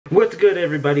What's good,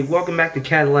 everybody? Welcome back to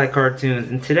Cadillac Cartoonz,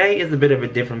 and today is a bit of a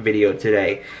different video.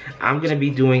 Today I'm going to be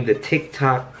doing the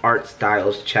TikTok art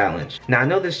styles challenge. Now I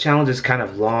know this challenge is kind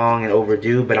of long and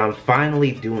overdue, but I'm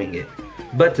finally doing it.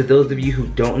 But to those of you who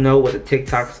don't know what the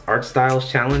TikTok art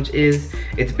styles challenge is,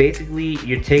 it's basically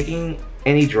you're taking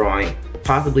any drawing,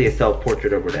 possibly a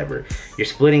self-portrait or whatever. You're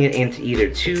splitting it into either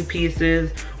 2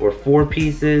 pieces or 4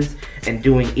 pieces and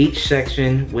doing each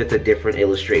section with a different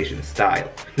illustration style.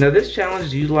 Now this challenge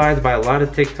is utilized by a lot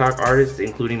of TikTok artists,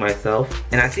 including myself,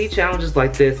 and I see challenges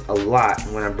like this a lot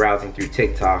when I'm browsing through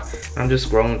TikTok. I'm just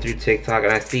scrolling through TikTok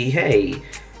and I see, hey,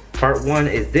 part 1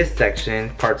 is this section,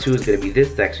 part 2 is going to be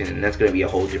this section, and that's going to be a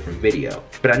whole different video.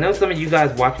 But I know some of you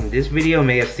guys watching this video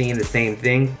may have seen the same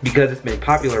thing because it's been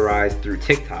popularized through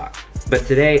TikTok. But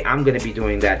today I'm going to be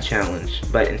doing that challenge.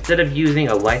 But instead of using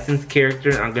a licensed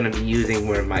character, I'm going to be using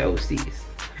one of my OCs.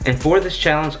 And for this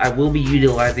challenge, I will be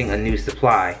utilizing a new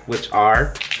supply, which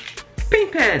are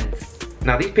paint pens.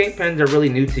 Now these paint pens are really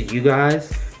new to you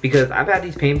guys because I've had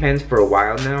these paint pens for a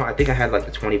while now. I think I had like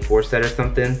the 24 set or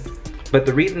something. But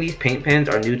the reason these paint pens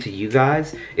are new to you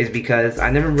guys is because I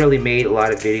never really made a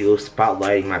lot of videos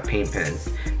spotlighting my paint pens.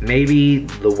 Maybe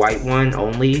the white one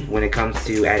only when it comes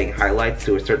to adding highlights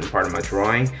to a certain part of my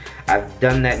drawing. I've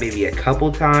done that maybe a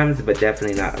couple times, but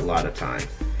definitely not a lot of times.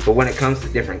 But when it comes to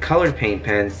different colored paint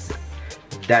pens,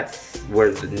 that's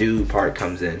where the new part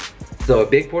comes in. So a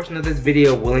big portion of this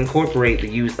video will incorporate the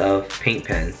use of paint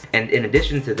pens. And in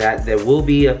addition to that, there will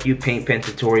be a few paint pen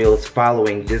tutorials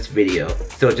following this video.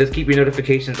 So just keep your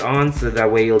notifications on so that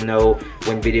way you'll know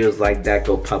when videos like that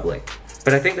go public.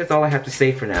 But I think that's all I have to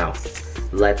say for now.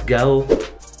 Let's go.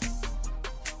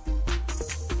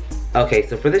 Okay,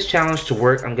 so for this challenge to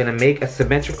work, I'm gonna make a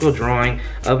symmetrical drawing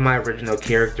of my original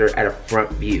character at a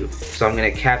front view. So I'm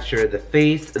gonna capture the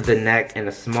face, the neck, and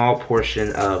a small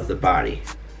portion of the body.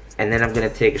 And then I'm gonna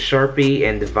take a Sharpie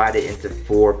and divide it into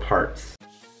 4 parts.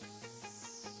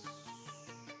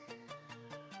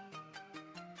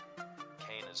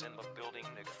 Kane is in the building,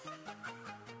 nigga.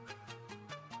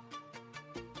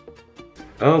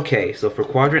 Okay, so for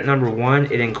quadrant number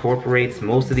 1, it incorporates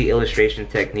most of the illustration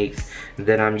techniques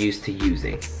that I'm used to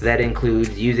using. That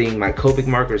includes using my Copic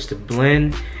markers to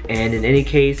blend, and in any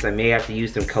case, I may have to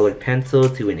use some colored pencil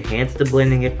to enhance the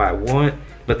blending if I want.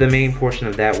 But the main portion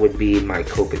of that would be my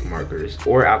Copic markers,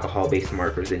 or alcohol-based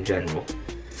markers in general.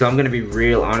 So I'm gonna be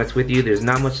real honest with you, there's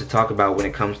not much to talk about when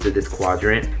it comes to this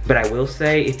quadrant, but I will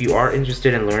say if you are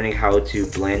interested in learning how to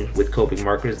blend with Copic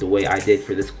markers the way I did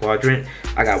for this quadrant,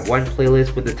 I got one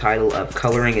playlist with the title of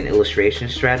Coloring and Illustration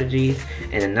Strategies,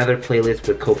 and another playlist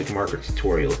with Copic marker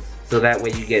tutorials. So that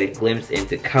way you get a glimpse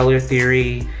into color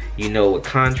theory, you know what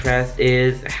contrast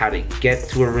is, how to get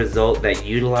to a result that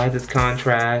utilizes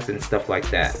contrast, and stuff like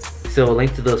that. So a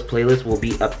link to those playlists will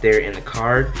be up there in the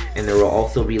card, and there will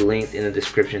also be links in the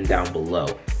description down below.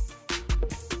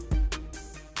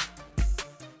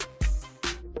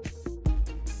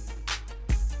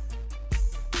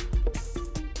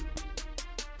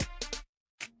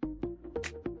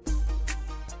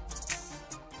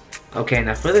 Okay,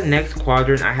 now for the next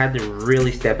quadrant, I had to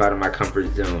really step out of my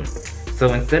comfort zone.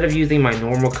 So instead of using my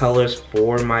normal colors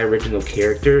for my original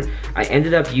character, I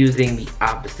ended up using the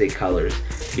opposite colors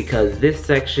because this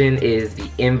section is the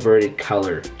inverted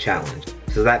color challenge.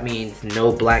 So that means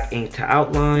no black ink to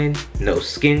outline, no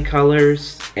skin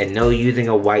colors, and no using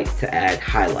a white to add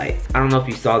highlights. I don't know if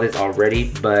you saw this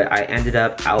already, but I ended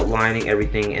up outlining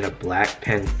everything in a black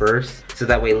pen first. So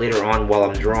that way later on while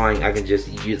I'm drawing, I can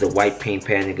just use a white paint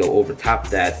pen and go over top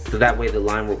of that. So that way the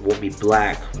line work will be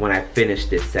black when I finish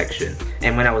this section.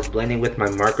 And when I was blending with my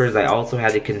markers, I also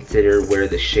had to consider where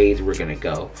the shades were gonna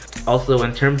go. Also,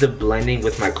 in terms of blending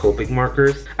with my Copic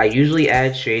markers, I usually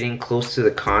add shading close to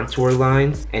the contour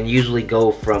lines and usually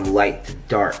go from light to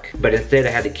dark. But instead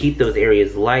I had to keep those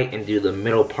areas light and do the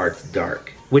middle parts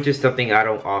dark, which is something I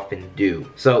don't often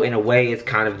do. So in a way, it's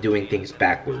kind of doing things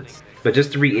backwards. But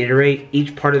just to reiterate,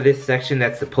 each part of this section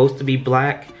that's supposed to be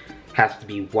black has to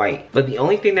be white. But the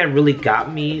only thing that really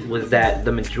got me was that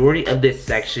the majority of this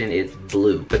section is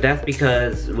blue. But that's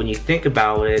because when you think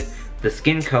about it, the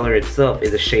skin color itself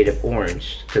is a shade of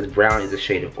orange, because brown is a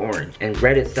shade of orange. And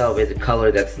red itself is a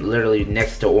color that's literally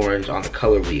next to orange on the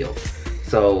color wheel.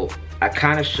 So I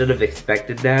kind of should have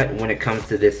expected that when it comes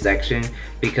to this section,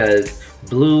 because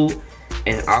blue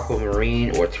and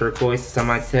aquamarine, or turquoise some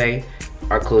might say,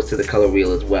 are close to the color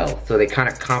wheel as well. So they kind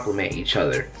of complement each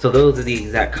other. So those are the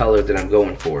exact colors that I'm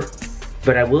going for.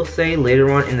 But I will say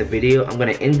later on in the video, I'm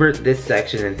going to invert this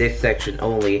section and this section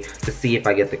only to see if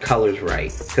I get the colors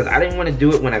right. Because I didn't want to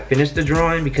do it when I finished the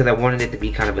drawing because I wanted it to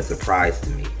be kind of a surprise to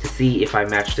me. To see if I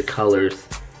match the colors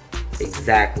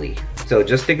exactly. So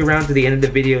just stick around to the end of the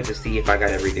video to see if I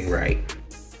got everything right.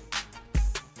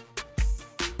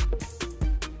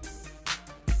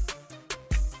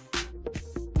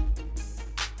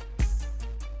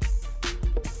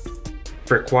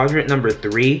 For quadrant number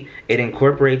 3, it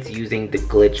incorporates using the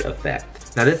glitch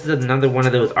effect. Now this is another one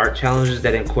of those art challenges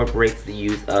that incorporates the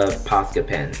use of Posca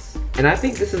pens. And I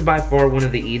think this is by far one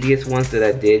of the easiest ones that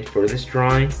I did for this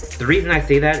drawing. The reason I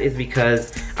say that is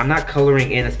because I'm not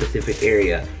coloring in a specific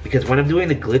area. Because when I'm doing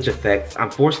the glitch effects,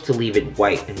 I'm forced to leave it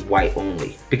white and white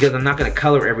only. Because I'm not going to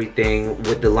color everything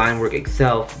with the line work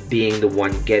itself being the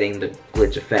one getting the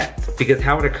glitch effect. Because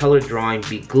how would a color drawing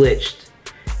be glitched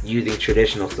using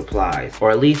traditional supplies?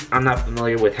 Or at least I'm not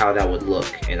familiar with how that would look,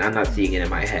 and I'm not seeing it in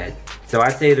my head. So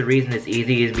I'd say the reason it's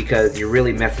easy is because you're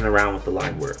really messing around with the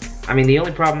line work. I mean, the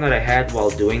only problem that I had while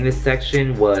doing this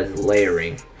section was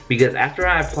layering. Because after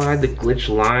I applied the glitch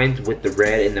lines with the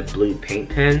red and the blue paint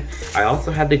pen, I also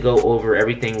had to go over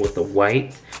everything with the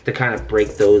white to kind of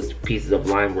break those pieces of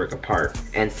line work apart.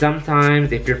 And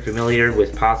sometimes, if you're familiar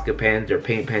with Posca pens or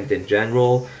paint pens in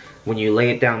general, when you lay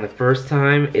it down the first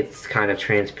time, it's kind of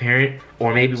transparent.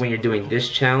 Or maybe when you're doing this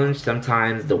challenge,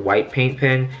 sometimes the white paint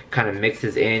pen kind of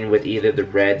mixes in with either the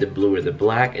red, the blue, or the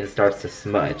black and starts to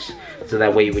smudge. So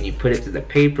that way when you put it to the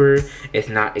paper, it's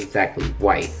not exactly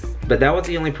white. But that was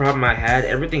the only problem I had.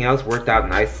 Everything else worked out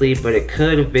nicely, but it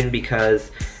could have been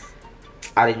because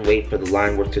I didn't wait for the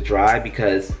line work to dry,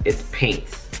 because it's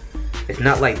paints. It's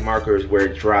not like markers where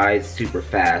it dries super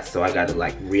fast, so I gotta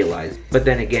like realize. But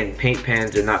then again, paint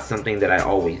pens are not something that I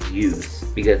always use,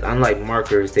 because unlike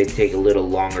markers, they take a little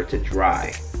longer to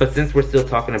dry. But since we're still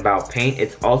talking about paint,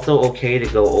 it's also okay to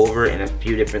go over in a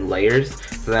few different layers,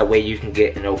 so that way you can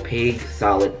get an opaque,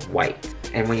 solid white.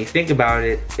 And when you think about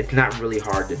it, it's not really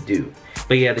hard to do.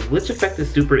 But yeah, the glitch effect is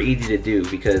super easy to do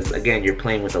because, again, you're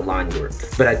playing with the line work.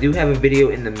 But I do have a video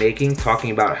in the making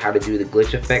talking about how to do the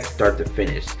glitch effect start to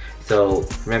finish. So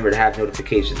remember to have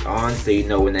notifications on so you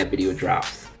know when that video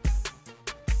drops.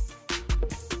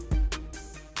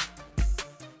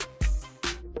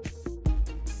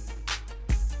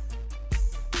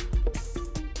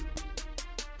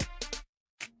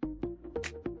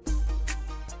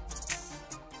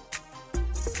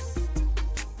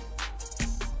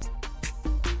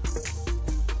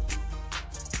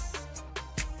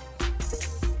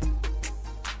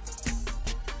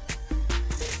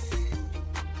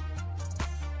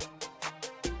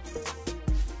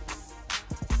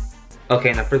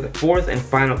 Okay, now for the fourth and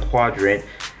final quadrant,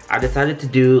 I decided to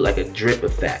do like a drip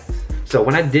effect. So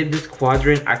when I did this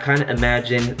quadrant, I kind of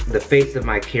imagined the face of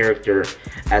my character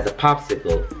as a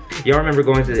popsicle. Y'all remember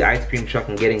going to the ice cream truck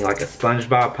and getting like a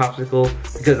SpongeBob popsicle?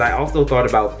 Because I also thought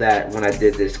about that when I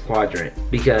did this quadrant.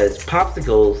 Because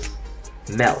popsicles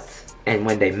melt, and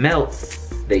when they melt,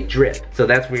 they drip. So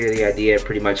that's where the idea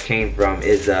pretty much came from,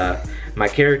 is my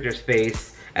character's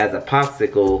face as a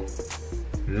popsicle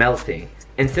melting.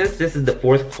 And since this is the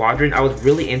fourth quadrant, I was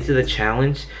really into the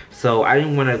challenge, so I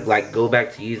didn't want to like go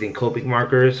back to using Copic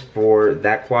markers for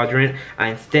that quadrant. I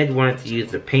instead wanted to use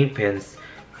the paint pens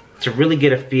to really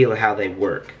get a feel of how they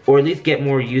work, or at least get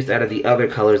more use out of the other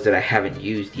colors that I haven't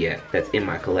used yet that's in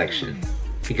my collection.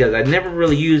 Because I never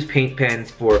really used paint pens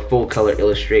for full color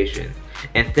illustration.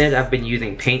 Instead, I've been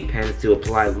using paint pens to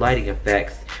apply lighting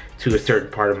effects to a certain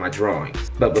part of my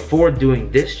drawings. But before doing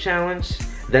this challenge,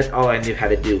 that's all I knew how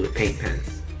to do with paint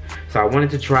pens. So I wanted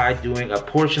to try doing a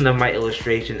portion of my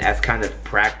illustration as kind of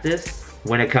practice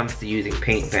when it comes to using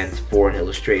paint pens for an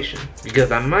illustration. Because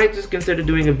I might just consider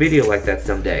doing a video like that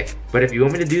someday. But if you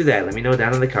want me to do that, let me know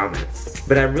down in the comments.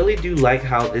 But I really do like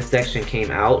how this section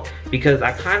came out, because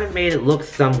I kind of made it look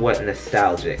somewhat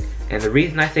nostalgic. And the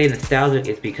reason I say nostalgic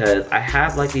is because I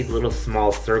have like these little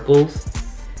small circles,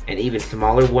 and even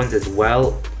smaller ones as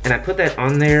well, and I put that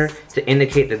on there to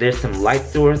indicate that there's some light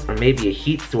source or maybe a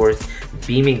heat source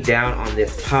beaming down on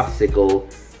this popsicle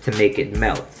to make it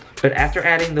melt. But after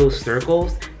adding those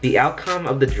circles, the outcome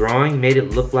of the drawing made it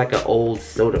look like an old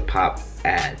soda pop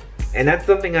ad. And that's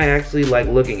something I actually like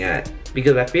looking at,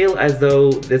 because I feel as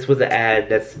though this was an ad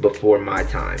that's before my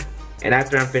time. And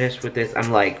after I'm finished with this,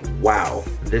 I'm like, wow,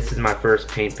 this is my first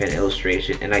paint pen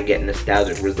illustration and I get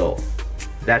nostalgic results.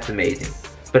 That's amazing.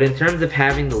 But in terms of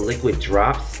having the liquid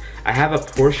drops, I have a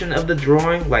portion of the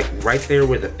drawing, like right there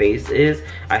where the face is,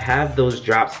 I have those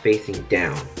drops facing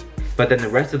down. But then the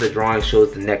rest of the drawing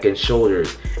shows the neck and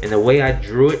shoulders, and the way I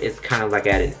drew it is kind of like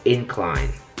at an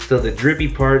incline. So the drippy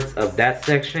parts of that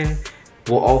section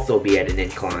will also be at an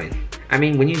incline. I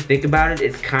mean, when you think about it,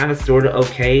 it's kind of sort of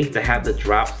okay to have the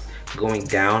drops going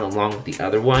down along with the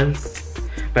other ones.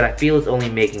 but I feel it's only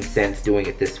making sense doing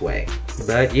it this way.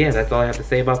 But yeah, that's all I have to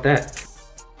say about that.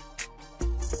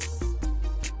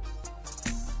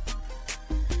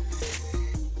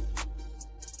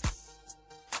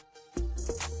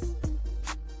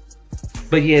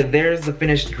 But yeah, there's the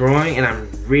finished drawing, and I'm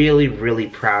really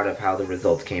proud of how the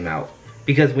results came out.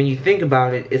 Because when you think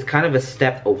about it, it's kind of a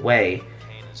step away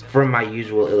from my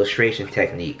usual illustration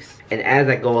techniques. And as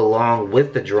I go along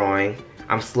with the drawing,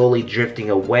 I'm slowly drifting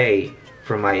away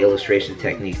from my illustration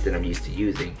techniques that I'm used to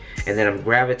using. And then I'm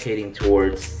gravitating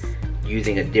towards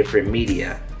using a different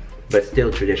media, but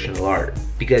still traditional art.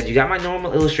 Because you got my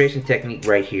normal illustration technique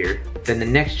right here. Then the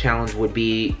next challenge would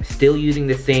be still using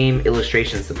the same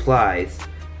illustration supplies,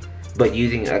 but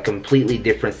using a completely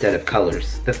different set of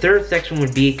colors. The third section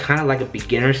would be kind of like a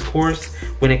beginner's course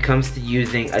when it comes to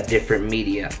using a different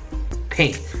media,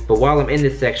 paint. But while I'm in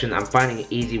this section, I'm finding an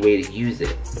easy way to use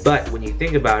it. But when you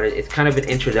think about it, it's kind of an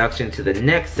introduction to the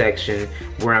next section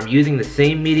where I'm using the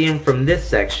same medium from this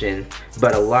section,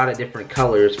 but a lot of different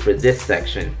colors for this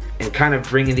section, and kind of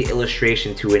bringing the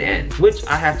illustration to an end, which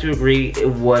I have to agree, it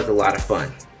was a lot of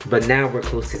fun. But now we're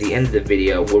close to the end of the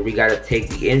video where we gotta take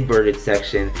the inverted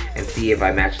section and see if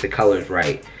I match the colors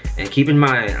right. And keep in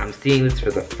mind, I'm seeing this for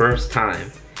the first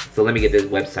time. So let me get this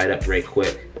website up right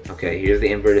quick. Okay, here's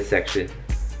the inverted section.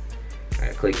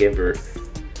 Alright, click invert.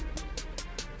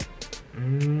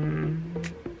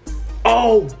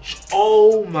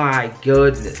 Oh my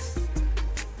goodness.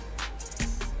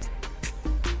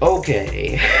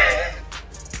 Okay.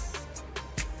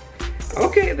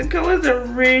 Okay, the colors are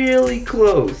really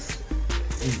close.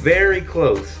 Very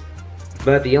close.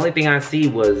 But the only thing I see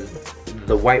was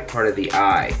the white part of the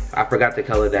eye. I forgot to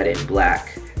color that in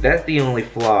black. That's the only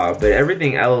flaw, but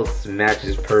everything else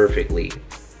matches perfectly.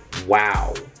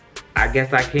 Wow. I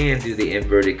guess I can do the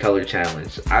inverted color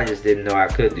challenge. I just didn't know I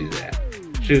could do that.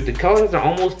 Shoot, the colors are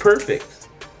almost perfect.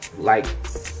 Like,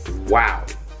 wow.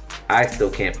 I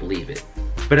still can't believe it.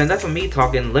 But enough of me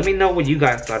talking, let me know what you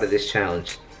guys thought of this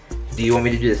challenge. Do you want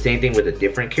me to do the same thing with a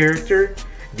different character?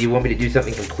 Do you want me to do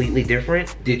something completely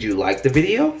different? Did you like the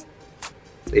video?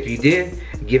 If you did,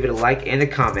 give it a like and a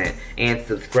comment, and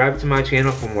subscribe to my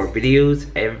channel for more videos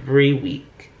every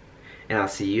week. And I'll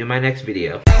see you in my next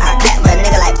video. I bet my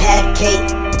nigga like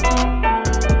pancake.